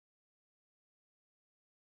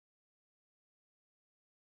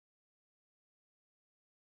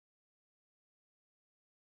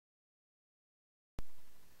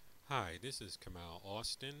Hi, this is Kamal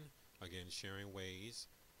Austin, again sharing ways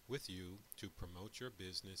with you to promote your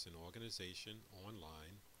business and organization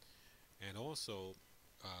online. And also,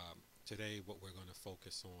 today, what we're going to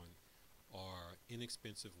focus on are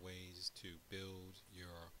inexpensive ways to build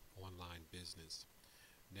your online business.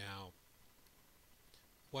 Now,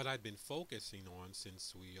 what I've been focusing on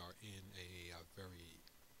since we are in a very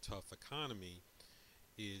tough economy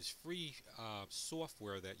is free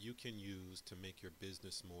software that you can use to make your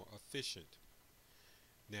business more efficient.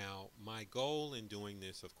 Now, my goal in doing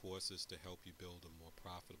this, of course, is to help you build a more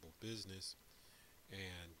profitable business.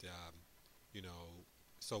 And, you know,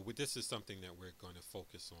 this is something that we're going to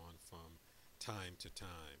focus on from time to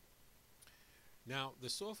time. Now, the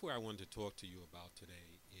software I wanted to talk to you about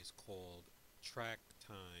today is called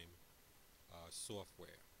TraxTime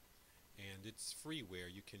software. And it's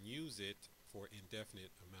freeware. You can use it for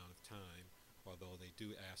indefinite amount of time, although they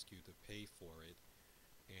do ask you to pay for it.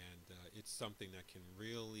 And it's something that can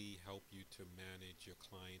really help you to manage your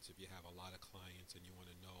clients if you have a lot of clients and you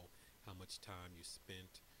want to know how much time you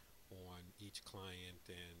spent on each client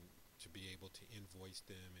and to be able to invoice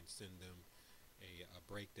them and send them a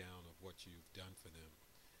breakdown of what you've done for them.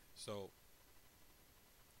 So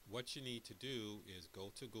what you need to do is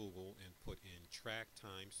go to Google and put in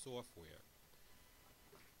TraxTime software,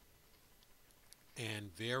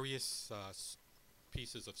 and various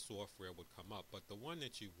pieces of software would come up, but the one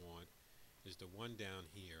that you want is the one down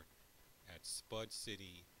here at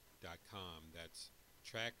spudcity.com. That's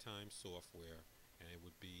TraxTime software, and it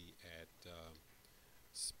would be at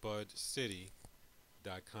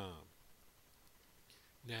spudcity.com.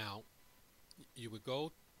 Now, you would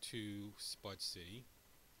go to Spud City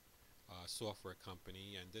software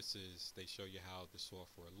company, and they show you how the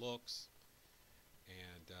software looks.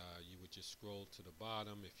 And you would just scroll to the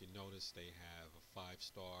bottom. If you notice, they have a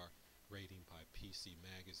 5-star rating by PC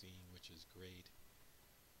Magazine, which is great.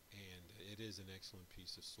 And it is an excellent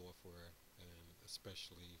piece of software, and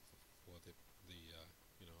especially for the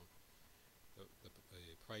you know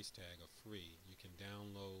the price tag of free. You can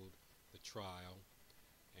download the trial,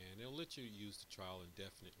 and it'll let you use the trial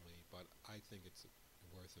indefinitely. But I think it's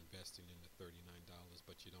worth investing in the $39,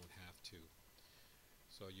 but you don't have to.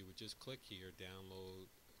 So you would just click here,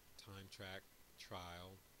 download Time Track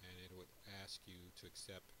trial, and it would ask you to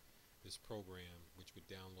accept this program, which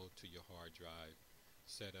would download to your hard drive,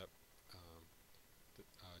 set up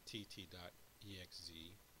tt.exe.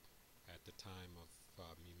 At the time of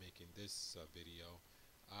me making this video,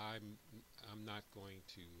 I'm I'm not going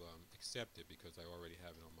to accept it because I already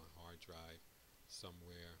have it on my hard drive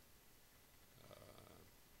somewhere.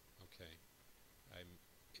 Okay, I'm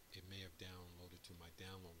it may have downloaded to my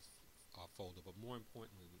downloads folder, but more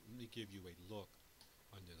importantly, let me give you a look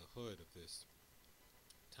under the hood of this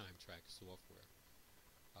time track software.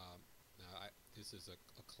 This is a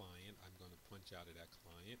client. I'm going to punch out of that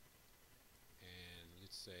client, and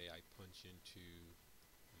let's say I punch into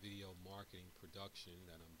video marketing production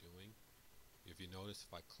that I'm doing. If you notice,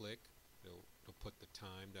 if I click, it'll put the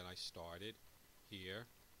time that I started here.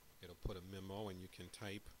 It'll put a memo, and you can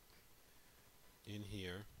type in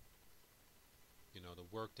here the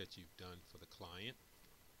work that you've done for the client.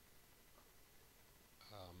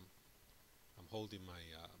 I'm holding my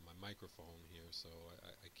microphone here, so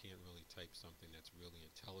I can't really type something that's really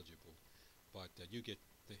intelligible. But you get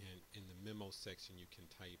the hint. In the memo section, you can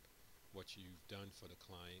type what you've done for the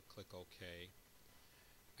client. Click OK,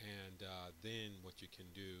 and then what you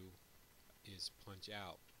can do is punch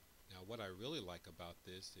out. Now, what I really like about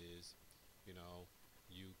this is,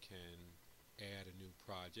 you can add a new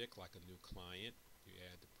project, like a new client. You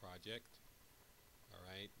add the project. All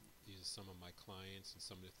right. These are some of my clients and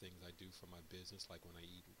some of the things I do for my business, like when I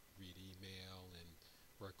read email and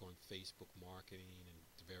work on Facebook marketing and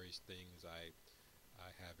various things. I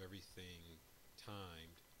have everything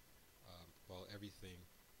timed. Well, everything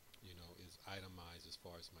is itemized as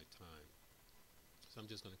far as my time. So I'm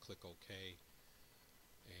just going to click OK,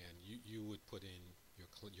 and you would put in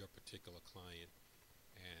your particular client,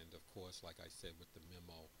 and of course, like I said with the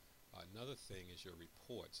memo. Another thing is your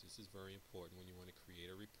reports. This is very important when you want to create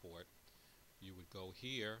a report. You would go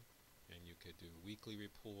here, and you could do weekly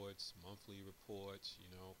reports, monthly reports,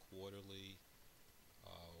 quarterly,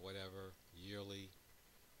 whatever, yearly.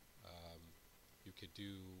 You could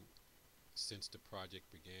do since the project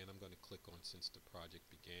began. I'm going to click on since the project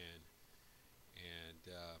began, and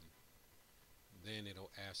then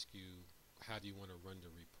it'll ask you how do you want to run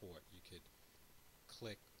the report. You could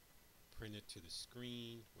click print it to the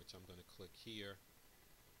screen, which I'm going to click here,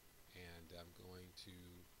 and I'm going to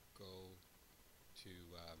go to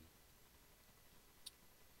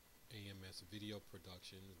AMS video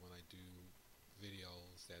production when I do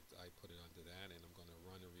videos that I put it under that, and I'm going to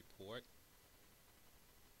run a report.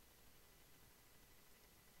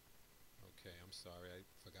 Okay, I'm sorry, I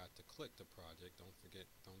forgot to click the project. Don't forget,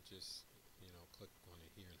 don't just, click on it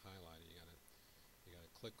here and highlight it. You gotta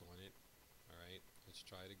click on it. All right, let's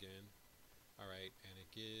try it again. All right, and it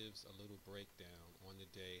gives a little breakdown on the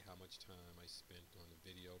day, how much time I spent on the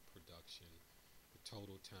video production, the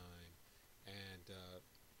total time, and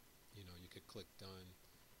you could click done,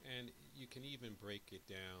 and you can even break it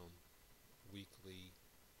down weekly,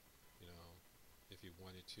 you know, if you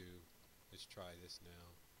wanted to. Let's try this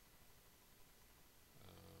now.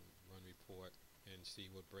 Run report and see.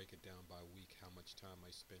 We'll break it down by week, how much time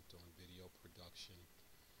I spent on video production.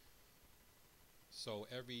 So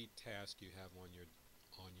every task you have in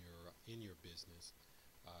your business,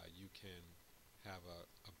 you can have a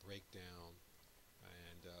breakdown,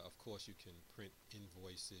 and of course you can print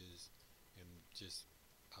invoices and just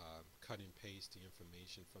cut and paste the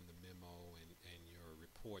information from the memo and your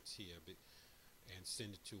reports here, and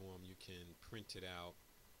send it to them. You can print it out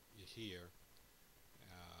here,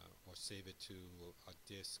 or save it to a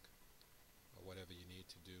disk or whatever you need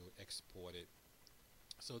to do, export it.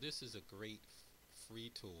 So this is a great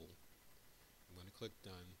free tool. I'm going to click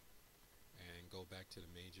done and go back to the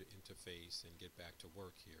major interface and get back to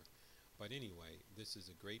work here. But anyway, this is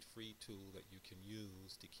a great free tool that you can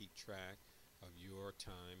use to keep track of your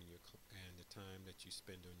time and the time that you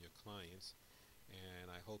spend on your clients.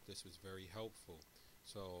 And I hope this was very helpful.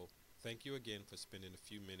 So thank you again for spending a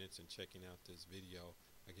few minutes and checking out this video.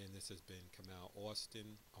 Again, this has been Kamal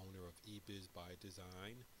Austin, owner of eBiz by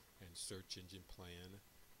Design and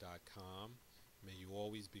SearchEnginePlan.com. May you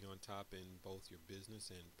always be on top in both your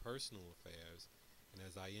business and personal affairs. And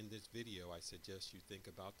as I end this video, I suggest you think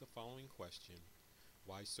about the following question: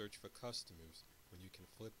 why search for customers when you can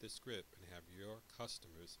flip the script and have your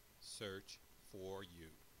customers search for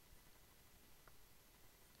you?